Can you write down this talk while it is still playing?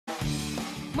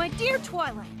My dear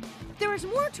Twilight, there is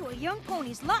more to a young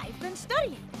pony's life than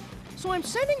studying. So I'm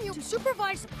sending you to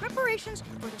supervise the preparations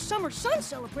for the Summer Sun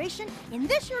celebration in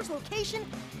this year's location,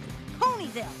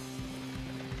 Ponyville.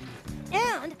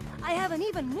 And I have an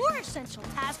even more essential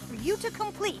task for you to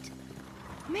complete.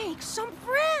 Make some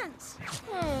friends.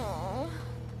 Aww.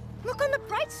 Look on the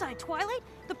bright side, Twilight.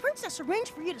 The princess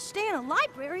arranged for you to stay in a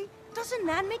library. Doesn't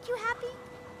that make you happy?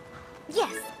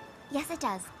 Yes. Yes, it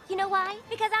does. You know why?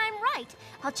 Because I'm right.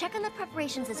 I'll check on the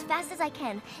preparations as fast as I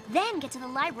can, then get to the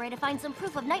library to find some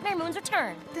proof of Nightmare Moon's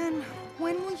return. Then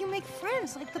when will you make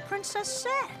friends like the princess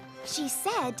said? She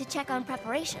said to check on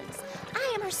preparations.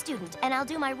 I am her student, and I'll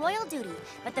do my royal duty,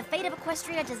 but the fate of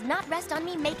Equestria does not rest on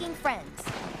me making friends.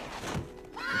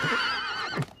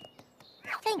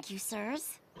 Thank you,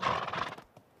 sirs.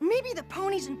 Maybe the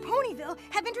ponies in Ponyville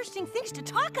have interesting things to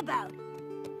talk about.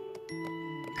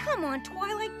 Come on,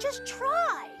 Twilight, just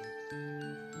try.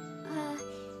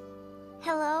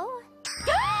 Hello?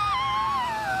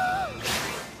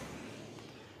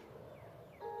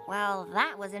 Well,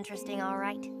 that was interesting, all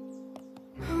right.